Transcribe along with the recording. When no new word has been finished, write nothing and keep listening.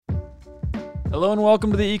Hello and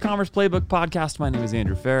welcome to the E-commerce Playbook Podcast. My name is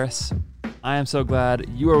Andrew Ferris. I am so glad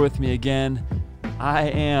you are with me again.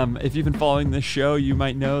 If you've been following this show, you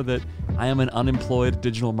might know that I am an unemployed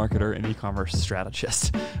digital marketer and e-commerce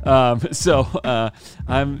strategist. Today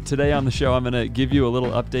on the show, I'm going to give you a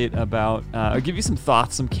little update about, give you some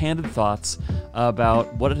thoughts, some candid thoughts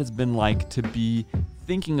about what it has been like to be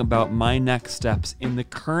thinking about my next steps in the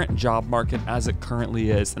current job market as it currently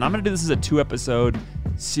is. And I'm going to do this as a 2-episode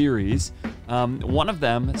series. One of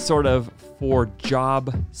them sort of for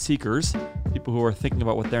job seekers, people who are thinking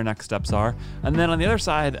about what their next steps are. And then on the other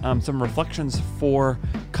side, some reflections for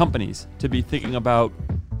companies to be thinking about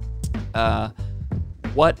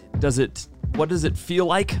what does it feel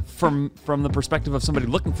like from the perspective of somebody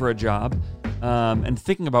looking for a job and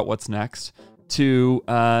thinking about what's next to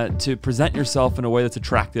present yourself in a way that's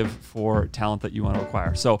attractive for talent that you want to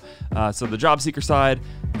acquire. So the job seeker side,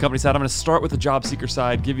 the company side, I'm going to start with the job seeker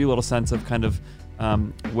side, give you a little sense of kind of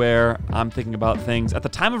where I'm thinking about things. At the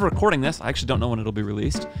time of recording this, I actually don't know when it'll be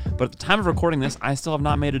released, but at the time of recording this, I still have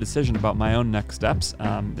not made a decision about my own next steps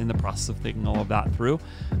in the process of thinking all of that through.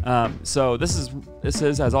 So this is,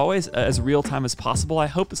 as always, as real time as possible. I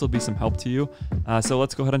hope this will be some help to you. So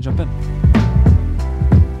let's go ahead and jump in.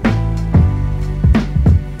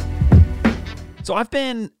 So I've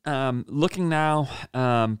been looking now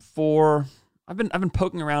I've been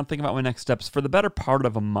poking around thinking about my next steps for the better part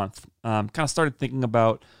of a month. Kind of started thinking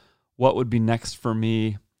about what would be next for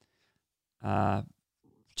me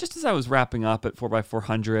just as I was wrapping up at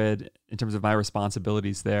 4x400 in terms of my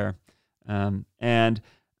responsibilities there, and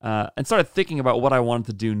started thinking about what I wanted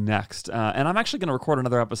to do next. And I'm actually going to record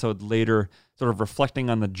another episode later, sort of reflecting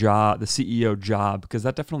on the CEO job, because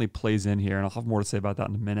that definitely plays in here, and I'll have more to say about that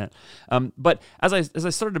in a minute. But as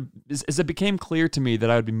it became clear to me that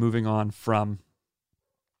I would be moving on from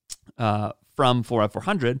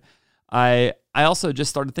 4x400, I also just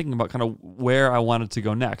started thinking about kind of where I wanted to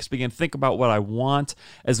go next. Began to think about what I want,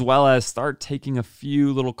 as well as start taking a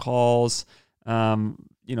few little calls.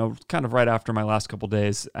 Kind of right after my last couple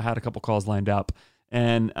days, I had a couple calls lined up,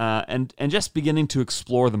 and just beginning to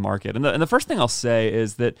explore the market. And the first thing I'll say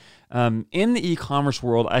is that in the e-commerce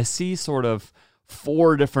world, I see sort of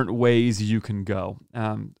 4 different ways you can go.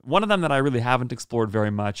 One of them that I really haven't explored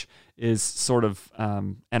very much is sort of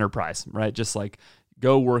enterprise, right? Just like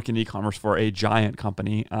go work in e-commerce for a giant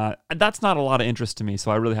company. That's not a lot of interest to me, so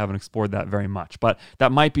I really haven't explored that very much, but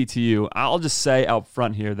that might be to you. I'll just say out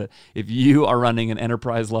front here that if you are running an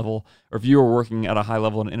enterprise level, or if you are working at a high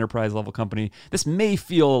level in an enterprise level company, this may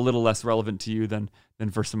feel a little less relevant to you than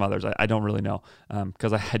for some others. I don't really know,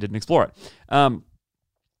 because I didn't explore it. On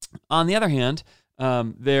the other hand,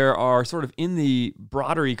 there are sort of in the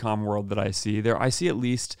broader e-com world that I see at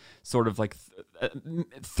least sort of like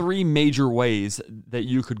 3 major ways that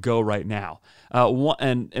you could go right now.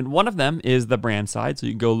 One of them is the brand side, so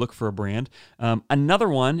you can go look for a brand. Another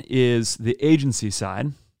one is the agency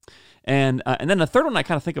side. And then the third one I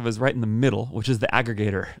kind of think of as right in the middle, which is the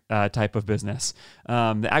aggregator type of business.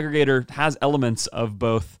 The aggregator has elements of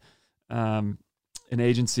both an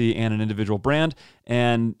agency and an individual brand,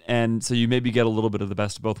 and so you maybe get a little bit of the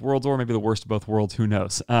best of both worlds, or maybe the worst of both worlds. Who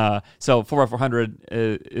knows? So 4x400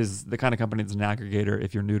 is the kind of company that's an aggregator.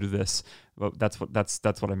 If you're new to this, that's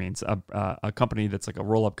what it means. A company that's like a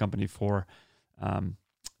roll-up company for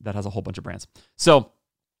that has a whole bunch of brands. So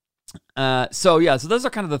those are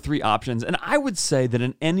kind of the 3 options, and I would say that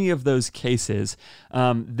in any of those cases,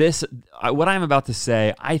 what I'm about to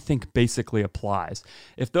say, I think basically applies.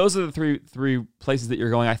 If those are the three places that you're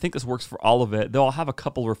going, I think this works for all of it. Though I'll have a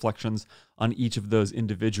couple reflections on each of those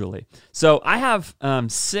individually. So I have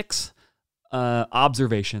 6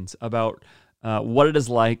 observations about what it is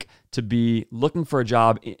like to be looking for a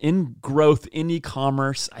job in growth in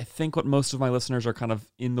e-commerce. I think what most of my listeners are kind of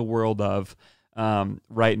in the world of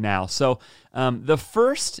right now. So the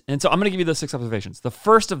first, and so I'm going to give you those 6 observations. The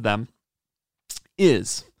first of them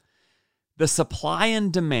is the supply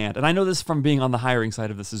and demand. And I know this from being on the hiring side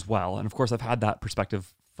of this as well. And of course, I've had that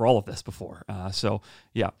perspective for all of this before. So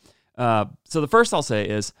the first I'll say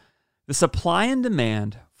is the supply and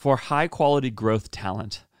demand for high quality growth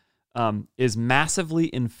talent is massively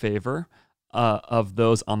in favor of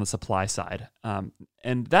those on the supply side.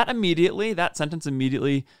 And that sentence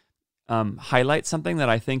immediately highlights something that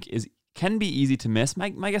I think can be easy to miss.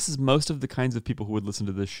 My guess is most of the kinds of people who would listen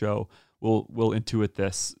to this show will intuit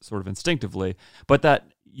this sort of instinctively, but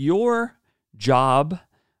that your job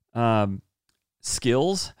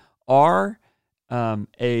skills are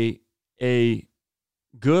a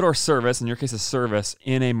good or service, in your case a service,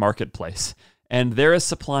 in a marketplace. And there is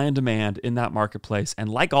supply and demand in that marketplace. And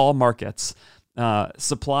like all markets,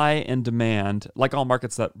 supply and demand, like all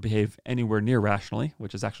markets that behave anywhere near rationally,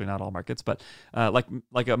 which is actually not all markets, but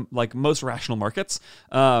like most rational markets,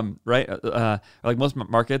 right? Like most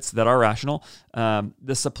markets that are rational,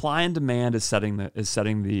 the supply and demand is setting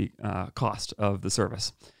the cost of the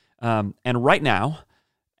service. And right now,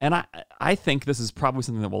 and I think this is probably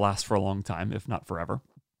something that will last for a long time, if not forever.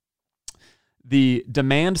 The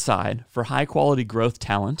demand side for high quality growth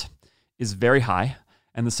talent is very high,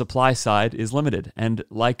 and the supply side is limited. And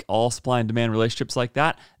like all supply and demand relationships like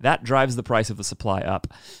that drives the price of the supply up.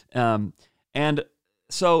 And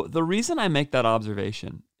so the reason I make that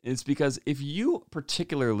observation is because if you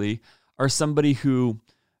particularly are somebody who,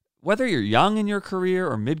 whether you're young in your career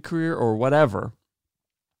or mid-career or whatever,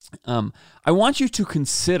 I want you to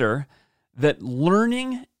consider that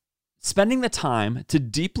spending the time to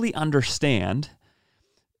deeply understand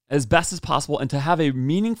as best as possible and to have a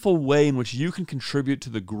meaningful way in which you can contribute to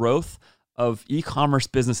the growth of e-commerce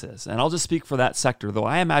businesses. And I'll just speak for that sector, though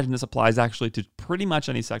I imagine this applies actually to pretty much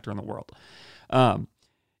any sector in the world.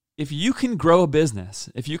 If you can grow a business,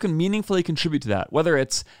 if you can meaningfully contribute to that, whether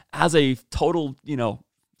it's as a total,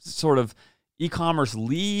 sort of e-commerce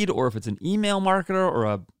lead, or if it's an email marketer or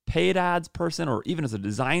a paid ads person, or even as a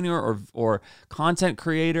designer or content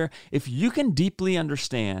creator, if you can deeply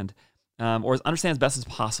understand or understand as best as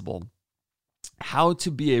possible how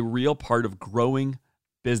to be a real part of growing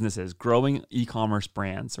businesses, growing e-commerce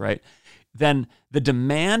brands, right? Then the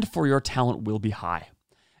demand for your talent will be high.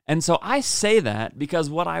 And so I say that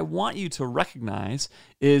because what I want you to recognize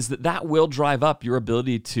is that will drive up your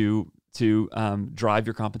ability to drive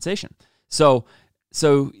your compensation. So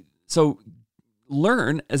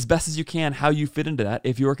learn as best as you can how you fit into that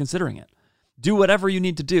if you are considering it. Do whatever you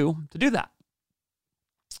need to do that.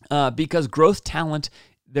 Because growth talent,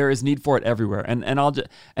 there is need for it everywhere. And I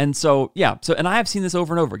have seen this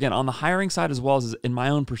over and over again on the hiring side as well as in my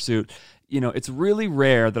own pursuit. It's really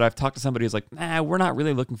rare that I've talked to somebody who's like, we're not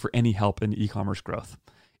really looking for any help in e-commerce growth.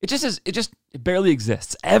 It barely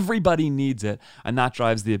exists. Everybody needs it, and that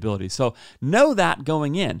drives the ability. So know that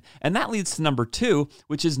going in. And that leads to number 2,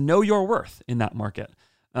 which is know your worth in that market.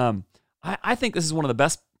 I think this is one of the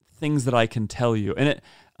best things that I can tell you. And it,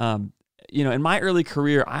 in my early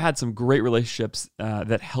career, I had some great relationships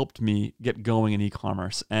that helped me get going in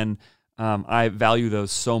e-commerce, and I value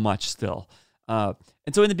those so much still. And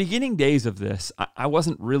so in the beginning days of this, I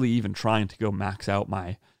wasn't really even trying to go max out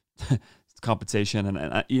my compensation,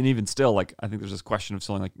 and even still, like, I think there's this question of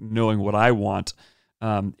something like knowing what I want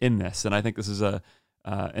in this, and I think this is an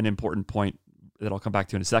important point that I'll come back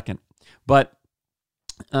to in a second. But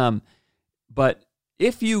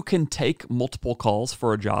if you can take multiple calls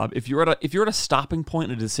for a job, if you're at a stopping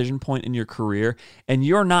point, a decision point in your career, and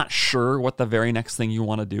you're not sure what the very next thing you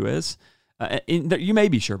want to do is, you may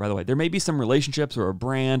be sure, by the way. There may be some relationships or a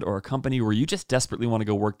brand or a company where you just desperately want to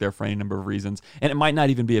go work there for any number of reasons, and it might not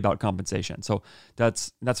even be about compensation. So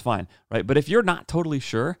that's fine, right? But if you're not totally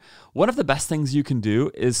sure, one of the best things you can do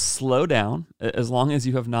is slow down, as long as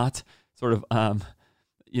you have not sort of,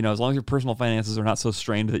 as long as your personal finances are not so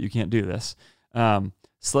strained that you can't do this.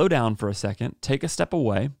 Slow down for a second, take a step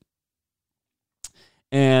away,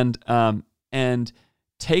 and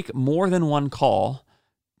take more than one call,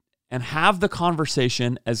 and have the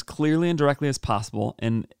conversation as clearly and directly as possible,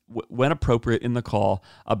 and when appropriate in the call,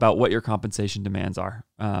 about what your compensation demands are.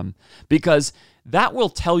 Because that will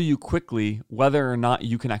tell you quickly whether or not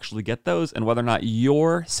you can actually get those, and whether or not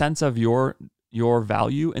your sense of your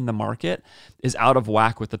value in the market is out of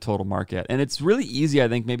whack with the total market. And it's really easy, I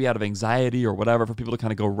think, maybe out of anxiety or whatever, for people to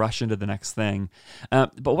kind of go rush into the next thing.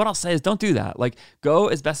 But what I'll say is don't do that. Like, go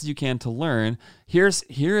as best as you can to learn. Here's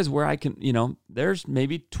where I can, there's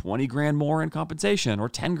maybe 20 grand more in compensation, or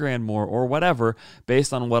 10 grand more, or whatever,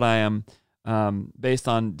 based on what I am, based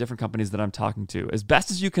on different companies that I'm talking to. As best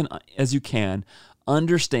as you can,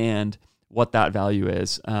 understand what that value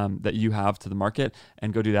is that you have to the market,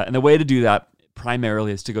 and go do that. And the way to do that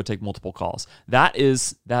primarily is to go take multiple calls. That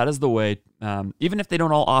is the way, even if they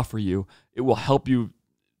don't all offer you, it will help you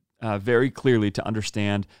very clearly to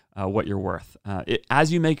understand what you're worth.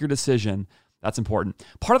 As you make your decision, that's important.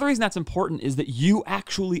 Part of the reason that's important is that you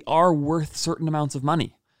actually are worth certain amounts of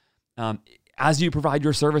money as you provide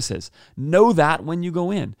your services. Know that when you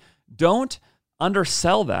go in. Don't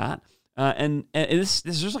undersell that. And there's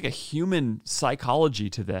just like a human psychology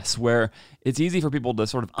to this, where it's easy for people to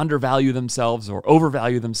sort of undervalue themselves or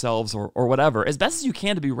overvalue themselves or whatever, as best as you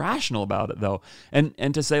can, to be rational about it, though.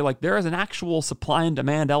 And to say, like, there is an actual supply and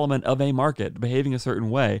demand element of a market behaving a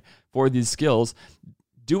certain way for these skills.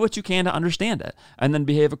 do what you can to understand it and then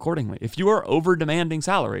behave accordingly. If you are over demanding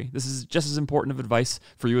salary, this is just as important of advice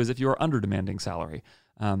for you as if you are under demanding salary.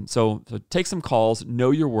 So take some calls,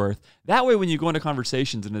 know your worth. That way, when you go into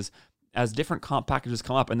conversations and as different comp packages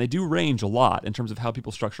come up, and they do range a lot in terms of how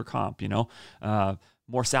people structure comp,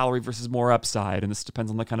 more salary versus more upside. And this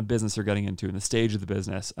depends on the kind of business they're getting into and the stage of the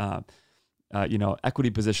business. Equity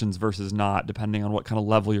positions versus not, depending on what kind of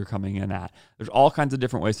level you're coming in at. There's all kinds of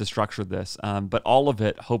different ways to structure this, but all of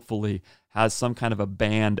it hopefully has some kind of a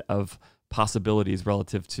band of possibilities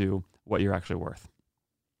relative to what you're actually worth.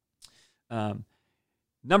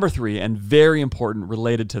 Number 3, and very important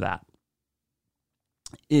related to that,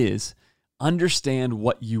 is understand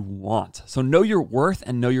what you want. So know your worth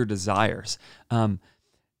and know your desires.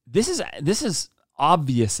 This is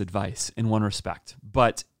obvious advice in one respect,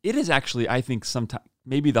 but it is actually, I think, sometimes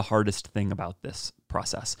maybe the hardest thing about this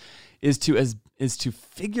process is to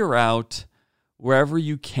figure out wherever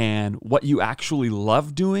you can what you actually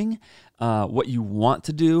love doing, what you want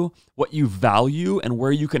to do, what you value, and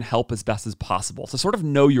where you can help as best as possible. So sort of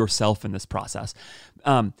know yourself in this process.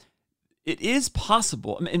 It is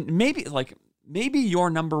possible, and maybe your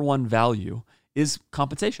number one value is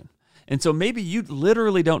compensation. And so maybe you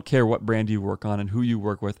literally don't care what brand you work on and who you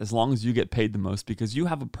work with as long as you get paid the most because you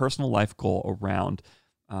have a personal life goal around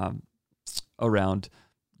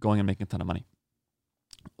going and making a ton of money.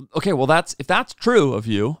 Okay, well, if that's true of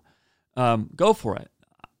you, go for it.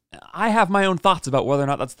 I have my own thoughts about whether or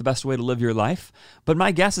not that's the best way to live your life, but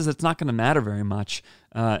my guess is it's not going to matter very much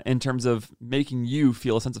in terms of making you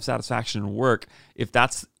feel a sense of satisfaction in work if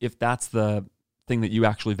that's the thing that you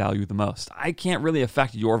actually value the most. I can't really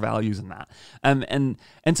affect your values in that. And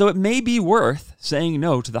so it may be worth saying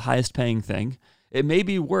no to the highest paying thing. It may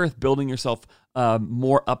be worth building yourself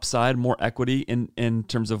more upside, more equity in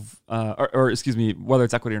terms of, whether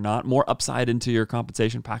it's equity or not, more upside into your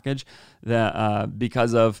compensation package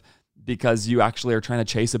because you actually are trying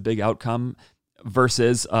to chase a big outcome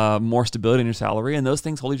versus more stability in your salary, and those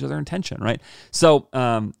things hold each other in tension, right? So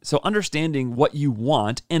understanding what you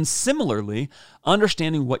want, and similarly,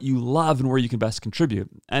 understanding what you love and where you can best contribute.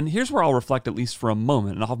 And here's where I'll reflect, at least for a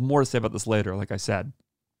moment, and I'll have more to say about this later, like I said,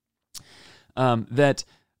 that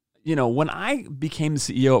when I became the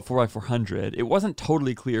CEO at 4x400, it wasn't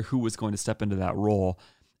totally clear who was going to step into that role.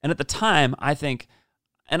 And at the time, I think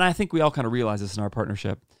we all kind of realized this in our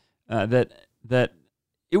partnership, that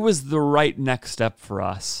it was the right next step for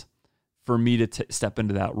us, for me to step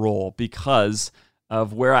into that role because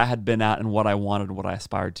of where I had been at and what I wanted and what I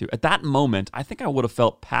aspired to. At that moment, I think I would have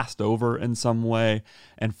felt passed over in some way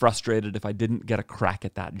and frustrated if I didn't get a crack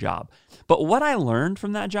at that job. But what I learned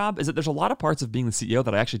from that job is that there's a lot of parts of being the CEO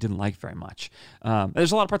that I actually didn't like very much.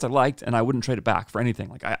 There's a lot of parts I liked, and I wouldn't trade it back for anything.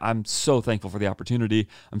 Like I'm so thankful for the opportunity.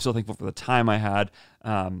 I'm so thankful for the time I had.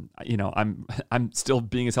 I'm still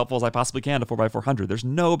being as helpful as I possibly can to 4x400. There's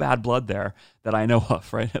no bad blood there that I know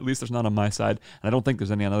of, right? At least there's none on my side, and I don't think there's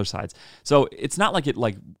any on other sides. So it's not like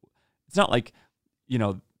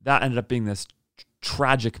that ended up being this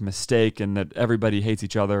tragic mistake and that everybody hates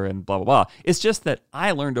each other and blah, blah, blah. It's just that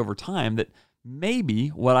I learned over time that maybe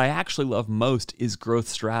what I actually love most is growth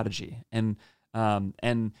strategy and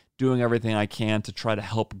doing everything I can to try to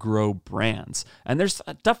help grow brands. And there's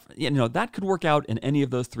stuff, that could work out in any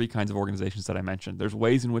of those 3 kinds of organizations that I mentioned. There's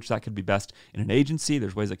ways in which that could be best in an agency.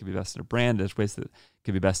 There's ways that could be best in a brand. There's ways that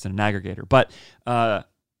could be best in an aggregator. But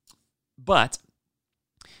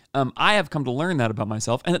I have come to learn that about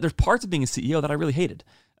myself, and that there's parts of being a CEO that I really hated.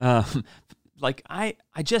 I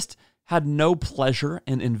just had no pleasure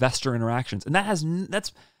in investor interactions, and that's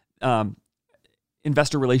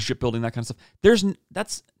investor relationship building, that kind of stuff.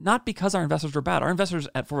 That's not because our investors are bad. Our investors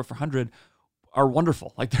at 4x400 are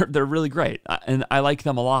wonderful. Like they're really great, and I like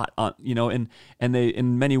them a lot. And they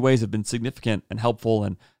in many ways have been significant and helpful,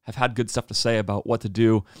 and have had good stuff to say about what to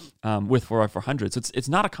do with 4x400. So it's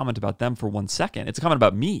not a comment about them for 1 second. It's a comment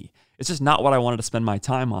about me. It's just not what I wanted to spend my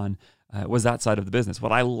time on. Was that side of the business.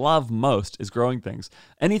 What I love most is growing things.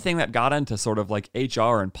 Anything that got into sort of like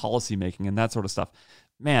HR and policy making and that sort of stuff.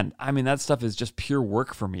 Man, I mean, that stuff is just pure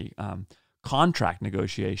work for me. Contract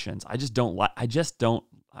negotiations.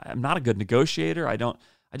 I'm not a good negotiator. I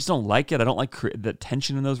just don't like it. I don't like the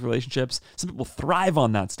tension in those relationships. Some people thrive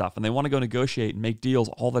on that stuff and they want to go negotiate and make deals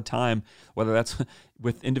all the time, whether that's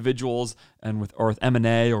with individuals and with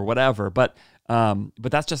M&A or whatever. But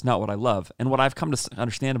that's just not what I love. And what I've come to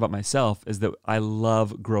understand about myself is that I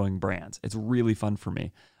love growing brands. It's really fun for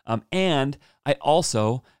me. And I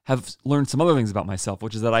also have learned some other things about myself,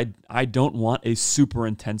 which is that I don't want a super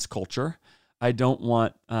intense culture. I don't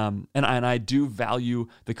want, and I do value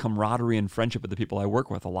the camaraderie and friendship of the people I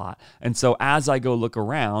work with a lot. And so as I go look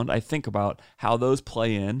around, I think about how those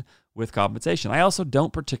play in with compensation. I also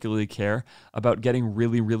don't particularly care about getting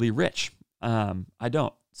really, really rich. I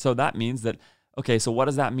don't. So that means that, okay, so what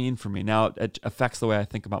does that mean for me? Now, it affects the way I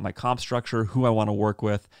think about my comp structure, who I want to work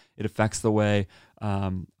with. It affects the way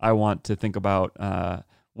I want to think about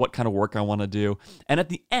what kind of work I want to do. And at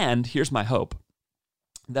the end, here's my hope,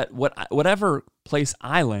 that whatever place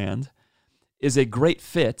I land is a great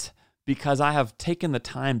fit because I have taken the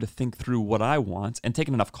time to think through what I want and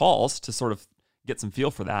taken enough calls to sort of get some feel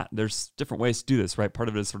for that. There's different ways to do this, right? Part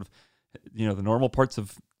of it is sort of, the normal parts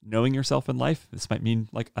of knowing yourself in life. This might mean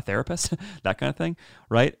like a therapist, that kind of thing,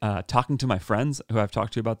 right? Talking to my friends who I've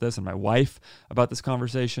talked to about this and my wife about this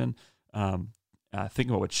conversation, thinking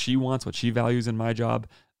about what she wants, what she values in my job,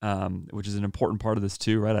 which is an important part of this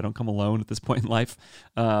too, right? I don't come alone at this point in life.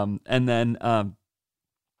 And then at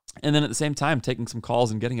the same time, taking some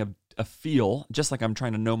calls and getting a feel, just like I'm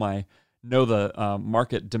trying to know the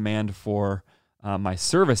market demand for my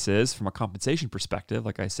services from a compensation perspective,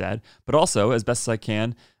 like I said, but also as best as I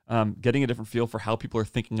can, getting a different feel for how people are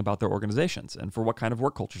thinking about their organizations and for what kind of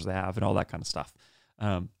work cultures they have and all that kind of stuff.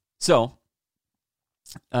 So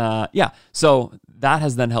that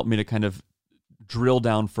has then helped me to kind of drill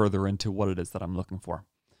down further into what it is that I'm looking for.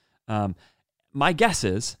 My guess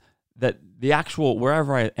is that the actual,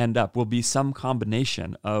 wherever I end up, will be some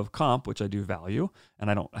combination of comp, which I do value, and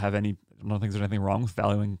I don't think there's anything wrong with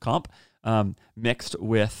valuing comp, mixed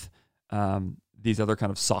with these other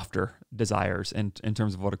kind of softer desires in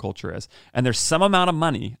terms of what a culture is. And there's some amount of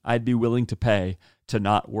money I'd be willing to pay to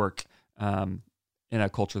not work in a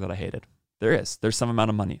culture that I hated. There's some amount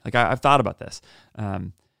of money. Like I've thought about this.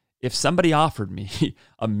 If somebody offered me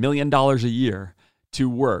 $1 million a year to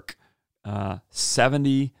work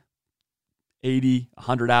 70, 80,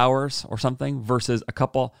 100 hours or something versus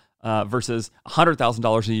versus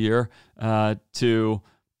 $100,000 a year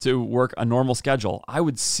to work a normal schedule, I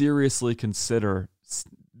would seriously consider,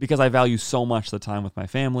 because I value so much the time with my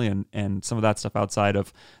family and some of that stuff outside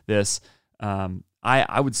of this,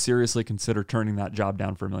 I would seriously consider turning that job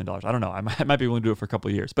down for $1 million. I don't know. I might be willing to do it for a couple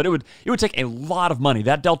of years, but it would take a lot of money.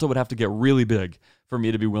 That delta would have to get really big for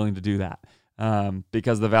me to be willing to do that,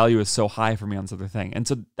 because the value is so high for me on this other thing. And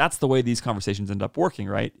so that's the way these conversations end up working,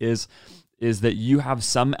 right? Is that you have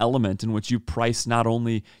some element in which you price not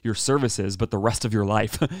only your services, but the rest of your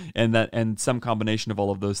life and some combination of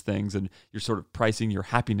all of those things. And you're sort of pricing your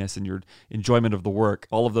happiness and your enjoyment of the work.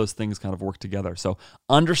 All of those things kind of work together. So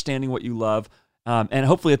understanding what you love, and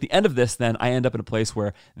hopefully at the end of this, then I end up in a place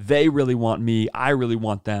where they really want me, I really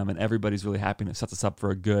want them, and everybody's really happy, and it sets us up for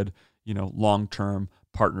a good, long-term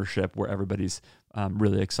partnership where everybody's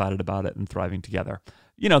really excited about it and thriving together.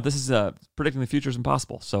 This is predicting the future is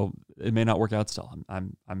impossible, so it may not work out still.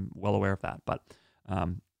 I'm well aware of that, but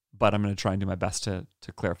I'm going to try and do my best to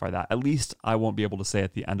clarify that. At least I won't be able to say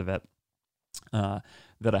at the end of it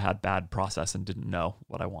that I had bad process and didn't know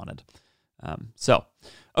what I wanted.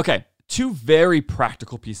 Okay. 2 very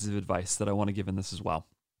practical pieces of advice that I want to give in this as well,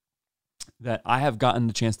 that I have gotten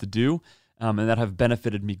the chance to do and that have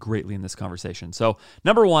benefited me greatly in this conversation. So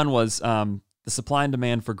number 1 was the supply and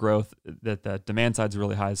demand for growth, that the demand side's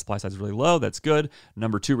really high, the supply side's really low. That's good.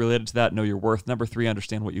 Number 2, related to that, know your worth. Number 3,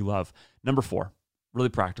 understand what you love. Number 4, really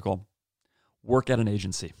practical, work at an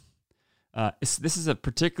agency. This is a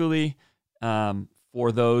particularly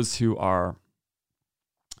for those who are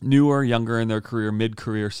newer, younger in their career,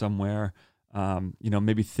 mid-career somewhere,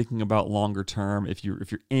 maybe thinking about longer term. If you're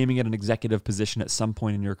aiming at an executive position at some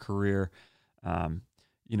point in your career,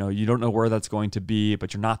 you don't know where that's going to be,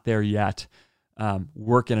 but you're not there yet.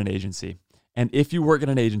 Work in an agency. And if you work in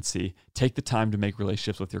an agency, take the time to make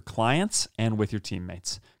relationships with your clients and with your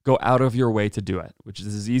teammates. Go out of your way to do it, which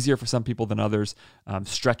is easier for some people than others.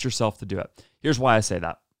 Stretch yourself to do it. Here's why I say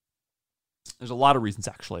that. There's a lot of reasons,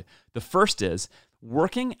 actually. The first is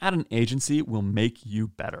working at an agency will make you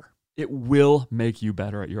better. It will make you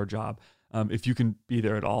better at your job if you can be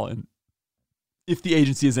there at all and if the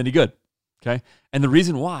agency is any good, okay? And the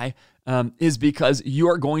reason why is because you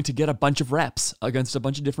are going to get a bunch of reps against a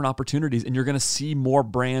bunch of different opportunities, and you're going to see more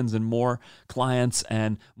brands and more clients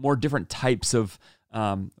and more different types of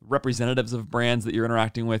representatives of brands that you're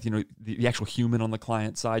interacting with, the actual human on the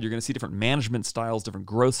client side. You're going to see different management styles, different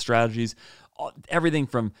growth strategies, everything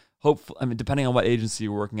from depending on what agency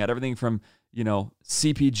you're working at, everything from,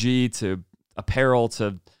 CPG to apparel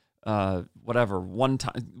to whatever,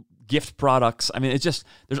 one-time gift products. I mean, it's just,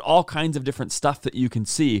 there's all kinds of different stuff that you can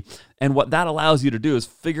see. And what that allows you to do is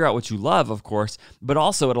figure out what you love, of course, but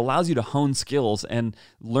also it allows you to hone skills and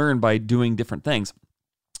learn by doing different things.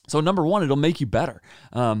 So number one, it'll make you better.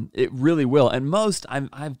 It really will. And most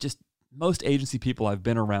agency people I've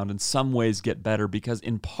been around in some ways get better because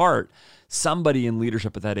in part, somebody in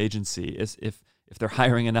leadership at that agency is, if they're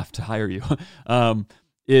hiring enough to hire you,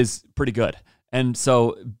 is pretty good. And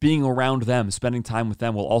so being around them, spending time with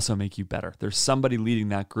them will also make you better. There's somebody leading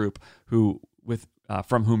that group from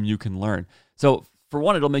whom you can learn. So for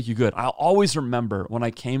one, it'll make you good. I'll always remember when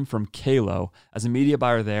I came from Kalo as a media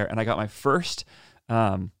buyer there, and I got my first,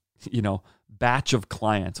 batch of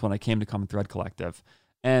clients when I came to Common Thread Collective.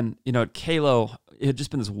 And, at Kalo, it had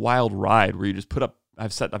just been this wild ride where you just put up,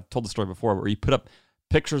 I've told the story before, where you put up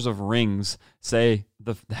pictures of rings, say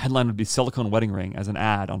the headline would be silicone wedding ring as an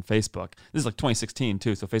ad on Facebook. This is like 2016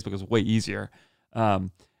 too, so Facebook is way easier.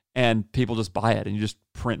 And people just buy it and you just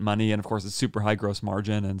print money. And of course it's super high gross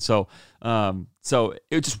margin. And so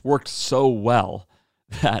it just worked so well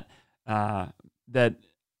that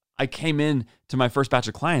I came in to my first batch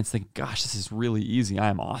of clients thinking, gosh, this is really easy. I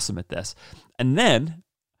am awesome at this. And then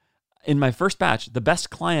in my first batch, the best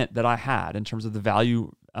client that I had in terms of the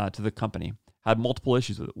value to the company had multiple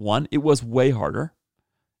issues with it. One, it was way harder.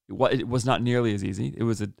 It was not nearly as easy. It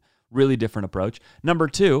was a really different approach. Number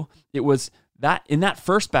two, it was that in that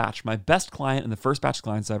first batch, my best client and the first batch of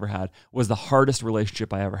clients I ever had was the hardest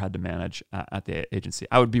relationship I ever had to manage at the agency.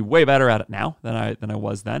 I would be way better at it now than I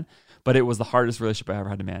was then, but it was the hardest relationship I ever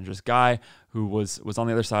had to manage. This guy who was on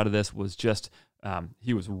the other side of this was just,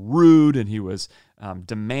 he was rude and he was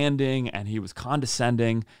demanding and he was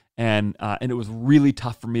condescending. And it was really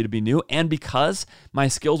tough for me to be new. And because my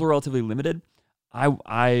skills were relatively limited,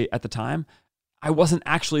 I at the time, I wasn't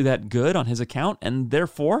actually that good on his account. And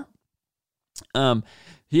therefore,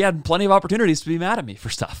 he had plenty of opportunities to be mad at me for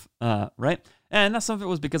stuff, right? And some of it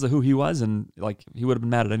was because of who he was. And like, he would have been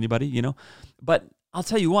mad at anybody, But I'll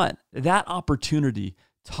tell you what, that opportunity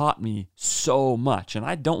taught me so much, and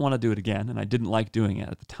I don't want to do it again, and I didn't like doing it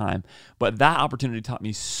at the time, but that opportunity taught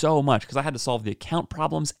me so much because I had to solve the account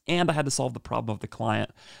problems and I had to solve the problem of the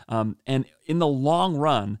client. And in the long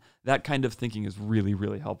run, that kind of thinking is really,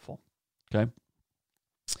 really helpful. Okay.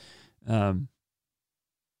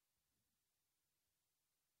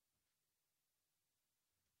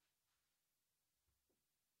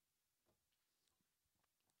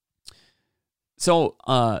 So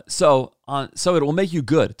it will make you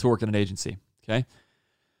good to work in an agency, okay?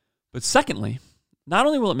 But secondly, not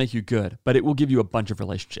only will it make you good, but it will give you a bunch of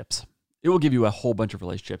relationships. It will give you a whole bunch of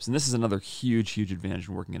relationships, and this is another huge, huge advantage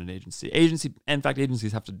in working in an agency. In fact,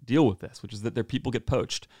 agencies have to deal with this, which is that their people get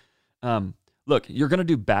poached. Look, you're going to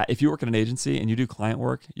do bad if you work in an agency and you do client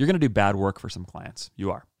work. You're going to do bad work for some clients. You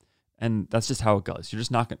are, and that's just how it goes. You're just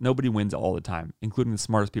not. Nobody wins all the time, including the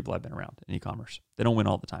smartest people I've been around in e-commerce. They don't win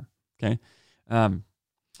all the time. Okay.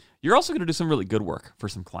 You're also going to do some really good work for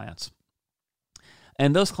some clients.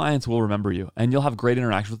 And those clients will remember you and you'll have great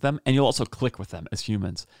interaction with them and you'll also click with them as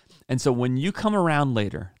humans. And so when you come around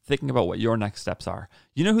later thinking about what your next steps are,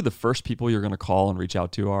 you know who the first people you're going to call and reach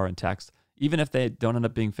out to are and text, even if they don't end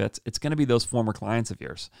up being fits, it's going to be those former clients of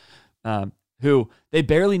yours who they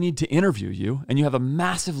barely need to interview you and you have a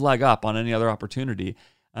massive leg up on any other opportunity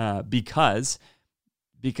because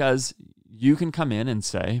you can come in and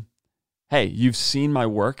say, hey, you've seen my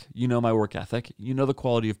work. You know my work ethic. You know the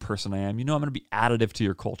quality of person I am. You know I'm going to be additive to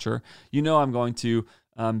your culture. You know I'm going to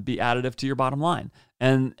be additive to your bottom line.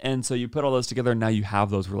 And so you put all those together and now you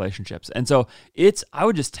have those relationships. And so I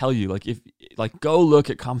would just tell you, go look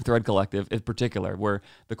at Common Thread Collective in particular, where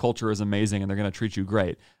the culture is amazing and they're going to treat you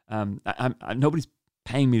great. Nobody's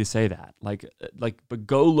paying me to say that. But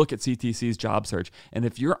go look at CTC's job search. And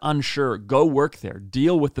if you're unsure, go work there,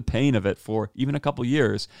 deal with the pain of it for even a couple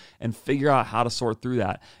years and figure out how to sort through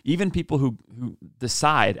that. Even people who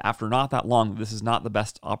decide after not that long that this is not the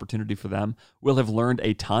best opportunity for them will have learned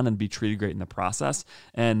a ton and be treated great in the process.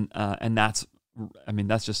 And that's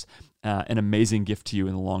just an amazing gift to you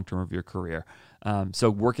in the long term of your career. So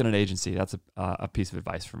work in an agency, that's a piece of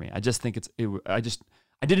advice for me. I just think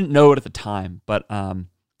I didn't know it at the time, but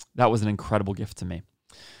that was an incredible gift to me.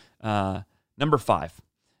 Number 5,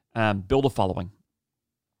 build a following.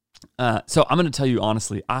 So I'm going to tell you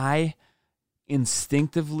honestly, I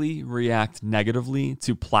instinctively react negatively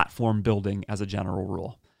to platform building as a general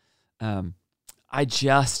rule. I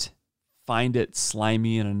just find it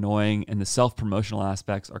slimy and annoying, and the self-promotional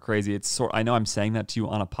aspects are crazy. I know I'm saying that to you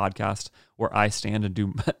on a podcast where I stand and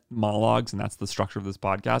do monologues, and that's the structure of this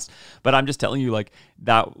podcast. But I'm just telling you,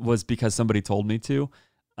 that was because somebody told me to.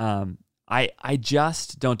 I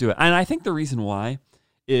just don't do it. And I think the reason why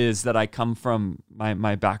is that I come from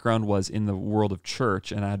my background was in the world of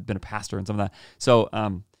church, and I had been a pastor and some of that. So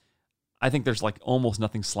I think there's like almost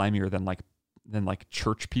nothing slimier than like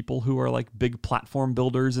church people who are like big platform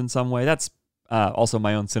builders in some way. That's also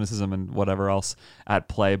my own cynicism and whatever else at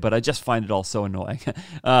play, but I just find it all so annoying.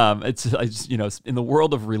 I just, in the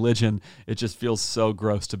world of religion, it just feels so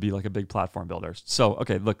gross to be like a big platform builder. So,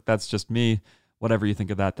 okay, look, that's just me. Whatever you think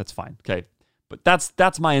of that, that's fine. Okay. But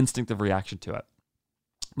that's my instinctive reaction to it.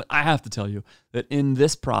 But I have to tell you that in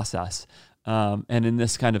this process, and in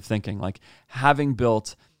this kind of thinking, like having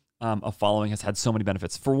built a following has had so many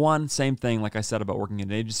benefits. For one, same thing, like I said about working in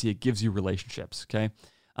an agency, it gives you relationships, okay?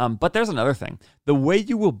 But there's another thing. The way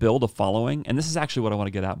you will build a following, and this is actually what I want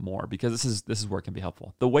to get at more, because this is where it can be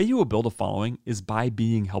helpful. The way you will build a following is by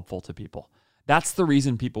being helpful to people. That's the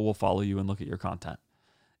reason people will follow you and look at your content.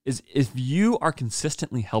 Is if you are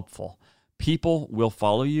consistently helpful, people will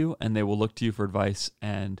follow you and they will look to you for advice,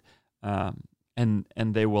 and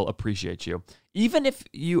they will appreciate you. Even if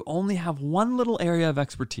you only have one little area of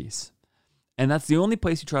expertise, and that's the only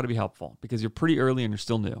place you try to be helpful because you're pretty early and you're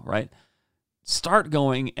still new, right? Start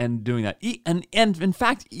going and doing that. And in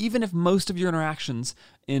fact, even if most of your interactions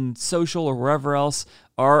in social or wherever else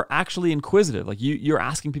are actually inquisitive, like you're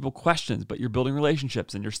asking people questions, but you're building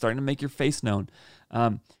relationships and you're starting to make your face known,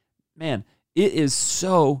 man, it is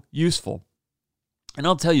so useful. And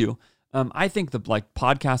I'll tell you, I think the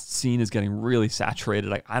podcast scene is getting really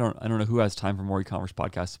saturated. I don't know who has time for more e-commerce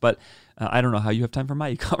podcasts, but I don't know how you have time for my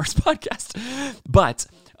e-commerce podcast. But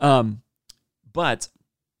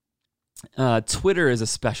Twitter is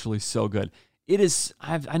especially so good. It is.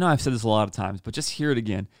 I know I've said this a lot of times, but just hear it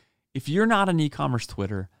again. If you're not an e-commerce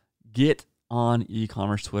Twitter, get on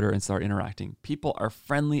e-commerce Twitter and start interacting. People are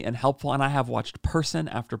friendly and helpful, and I have watched person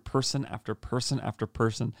after person after person after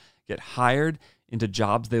person get hired into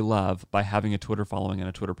jobs they love by having a Twitter following and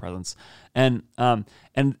a Twitter presence. And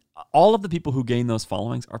all of the people who gain those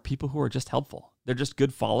followings are people who are just helpful. They're just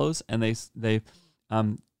good follows, and they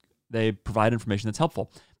provide information that's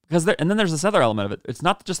helpful. And then there's this other element of it. It's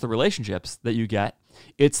not just the relationships that you get.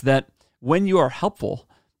 It's that when you are helpful,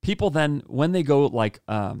 people then, when they go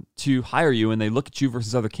to hire you and they look at you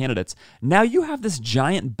versus other candidates, now you have this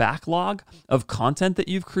giant backlog of content that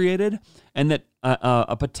you've created, and that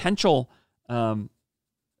a potential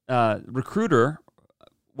recruiter,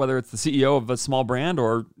 whether it's the CEO of a small brand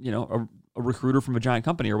or a recruiter from a giant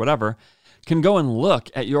company or whatever, can go and look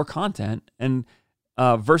at your content and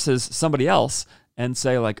versus somebody else and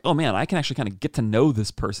say like, oh man, I can actually kind of get to know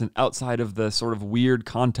this person outside of the sort of weird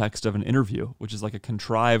context of an interview, which is like a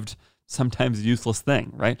contrived, sometimes useless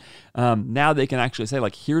thing, right? Now they can actually say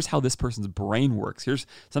like, here's how this person's brain works.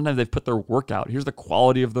 Sometimes they've put their work out. Here's the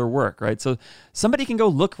quality of their work, right? So somebody can go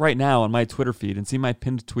look right now on my Twitter feed and see my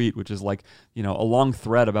pinned tweet, which is like, a long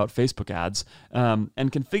thread about Facebook ads,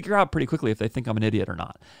 and can figure out pretty quickly if they think I'm an idiot or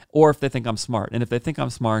not, or if they think I'm smart. And if they think I'm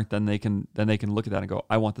smart, then they can look at that and go,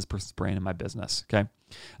 I want this person's brain in my business, okay?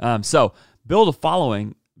 So build a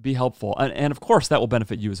following, be helpful, and of course that will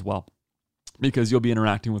benefit you as well, because you'll be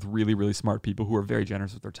interacting with really, really smart people who are very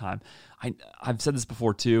generous with their time. I've said this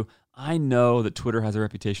before too. I know that Twitter has a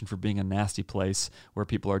reputation for being a nasty place where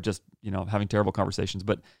people are just, having terrible conversations,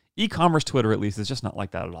 but e-commerce Twitter at least is just not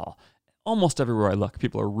like that at all. Almost everywhere I look,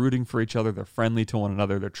 people are rooting for each other. They're friendly to one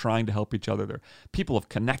another. They're trying to help each other. People have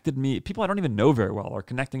connected me. People I don't even know very well are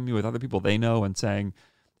connecting me with other people they know and saying,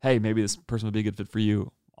 hey, maybe this person would be a good fit for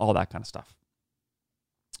you, all that kind of stuff.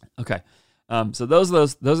 Okay. So those are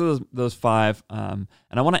those five, and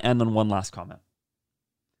I want to end on one last comment.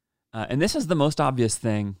 And this is the most obvious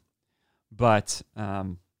thing, but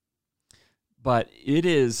it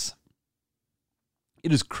is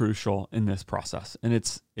crucial in this process, and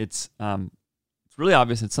it's really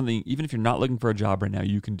obvious. It's something, even if you're not looking for a job right now,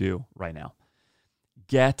 you can do right now.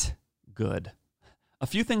 Get good. A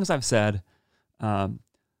few things I've said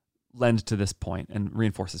lend to this point and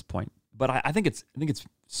reinforce this point. But I think it's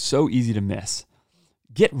so easy to miss.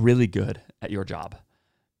 Get really good at your job.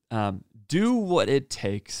 Do what it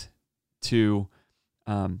takes to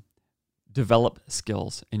develop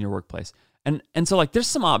skills in your workplace. And so like there's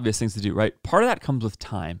some obvious things to do, right? Part of that comes with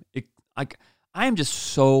time. I am just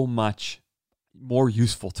so much more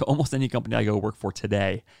useful to almost any company I go work for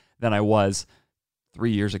today than I was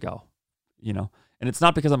 3 years ago, And it's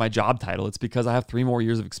not because of my job title. It's because I have 3 more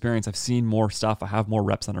years of experience. I've seen more stuff. I have more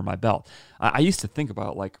reps under my belt. I used to think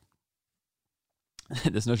about like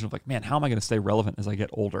this notion of like, man, how am I going to stay relevant as I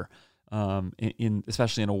get older?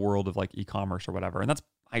 Especially in a world of like e-commerce or whatever. And that's,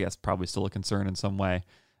 I guess, probably still a concern in some way.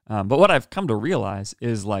 But what I've come to realize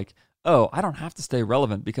is like, oh, I don't have to stay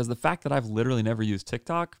relevant because the fact that I've literally never used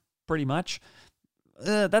TikTok pretty much,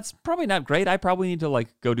 that's probably not great. I probably need to like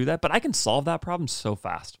go do that, but I can solve that problem so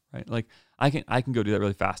fast, right? Like I can go do that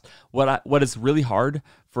really fast. What is really hard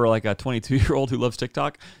for like a 22-year-old who loves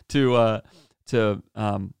TikTok to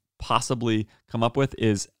possibly come up with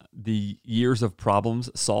is the years of problems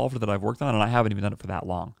solved that I've worked on, and I haven't even done it for that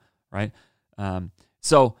long, right?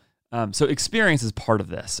 So experience is part of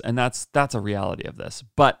this, and that's a reality of this.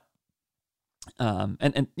 But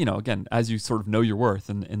and you know, again, as you sort of know your worth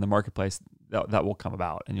in the marketplace, that will come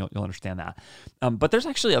about, and you'll understand that. But there's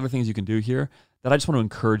actually other things you can do here that I just want to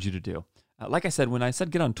encourage you to do. Like I said, when I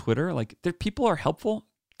said get on Twitter, like people are helpful.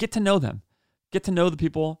 Get to know them. Get to know the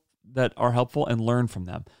people that are helpful and learn from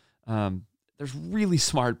them. There's really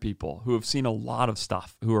smart people who have seen a lot of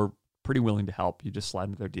stuff who are pretty willing to help. You just slide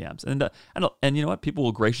into their DMs, and you know what? People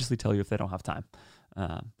will graciously tell you if they don't have time.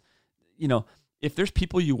 You know, if there's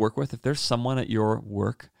people you work with, if there's someone at your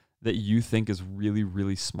work that you think is really,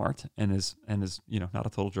 really smart and is you know, not a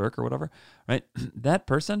total jerk or whatever, right? That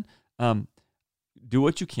person, do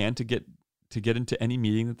what you can to get into any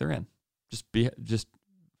meeting that they're in. Just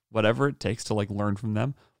whatever it takes to like learn from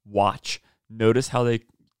them. Watch, notice how they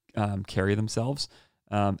carry themselves.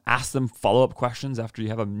 Ask them follow-up questions after you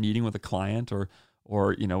have a meeting with a client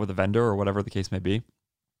or you know, with a vendor or whatever the case may be.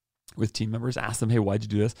 With team members, ask them, hey, why'd you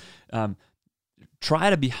do this?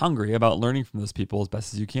 Try to be hungry about learning from those people as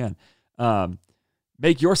best as you can.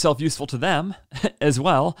 Make yourself useful to them as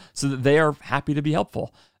well, so that they are happy to be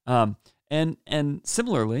helpful. And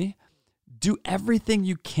similarly, do everything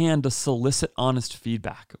you can to solicit honest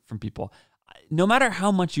feedback from people. No matter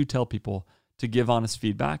how much you tell people to give honest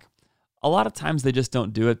feedback, a lot of times they just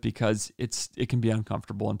don't do it because it can be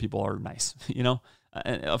uncomfortable and people are nice, you know?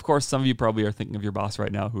 And of course, some of you probably are thinking of your boss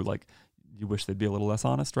right now who like, you wish they'd be a little less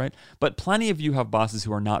honest, right? But plenty of you have bosses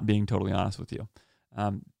who are not being totally honest with you.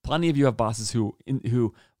 Plenty of you have bosses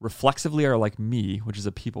who reflexively are like me, which is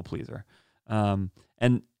a people pleaser.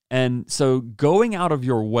 And so going out of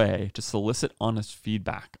your way to solicit honest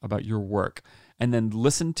feedback about your work and then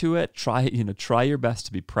listen to it, try your best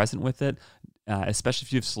to be present with it, especially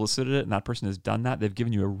if you've solicited it and that person has done that, they've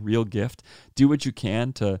given you a real gift. Do what you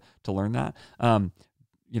can to learn that.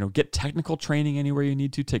 You know, get technical training anywhere you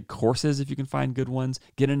need to. Take courses if you can find good ones.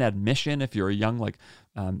 Get an admission if you're a young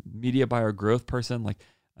media buyer growth person.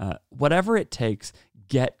 Whatever it takes,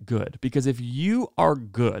 get good. Because if you are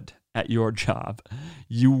good at your job,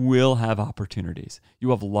 you will have opportunities.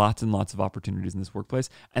 You have lots and lots of opportunities in this workplace,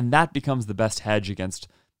 and that becomes the best hedge against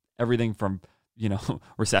everything from, you know,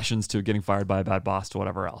 recessions to getting fired by a bad boss to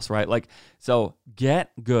whatever else, right? So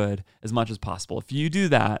get good as much as possible. If you do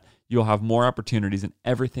that, you'll have more opportunities, and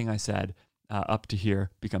everything I said up to here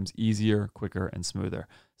becomes easier, quicker, and smoother.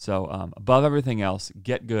 So above everything else,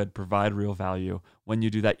 get good, provide real value. When you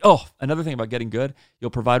do that, another thing about getting good, you'll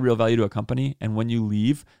provide real value to a company, and when you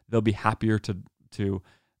leave, they'll be happier to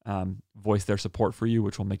voice their support for you,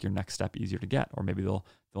 which will make your next step easier to get, or maybe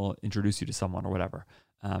they'll introduce you to someone or whatever.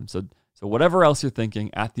 So whatever else you're thinking,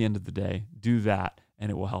 at the end of the day, do that,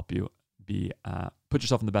 and it will help you put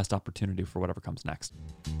yourself in the best opportunity for whatever comes next.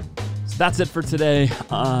 So that's it for today.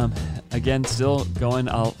 Again, still going.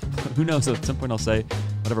 Who knows? At some point, I'll say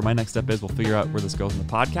whatever my next step is. We'll figure out where this goes in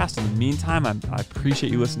the podcast. In the meantime, I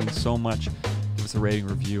appreciate you listening so much. Give us a rating,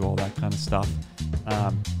 review, all that kind of stuff.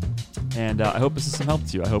 And I hope this is some help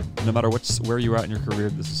to you. I hope no matter where you're at in your career,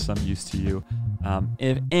 this is some use to you.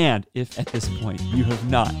 If at this point you have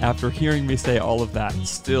not, after hearing me say all of that,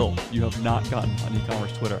 still you have not gotten on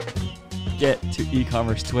e-commerce Twitter, get to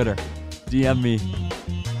e-commerce Twitter. DM me,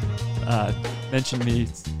 mention me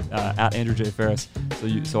at Andrew J. Ferris,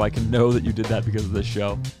 so I can know that you did that because of this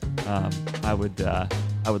show. I would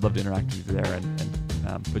love to interact with you there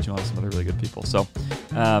and put you on with some other really good people. So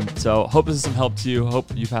hope this is some help to you.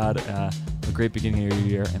 Hope you've had a great beginning of your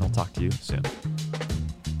year, and I'll talk to you soon.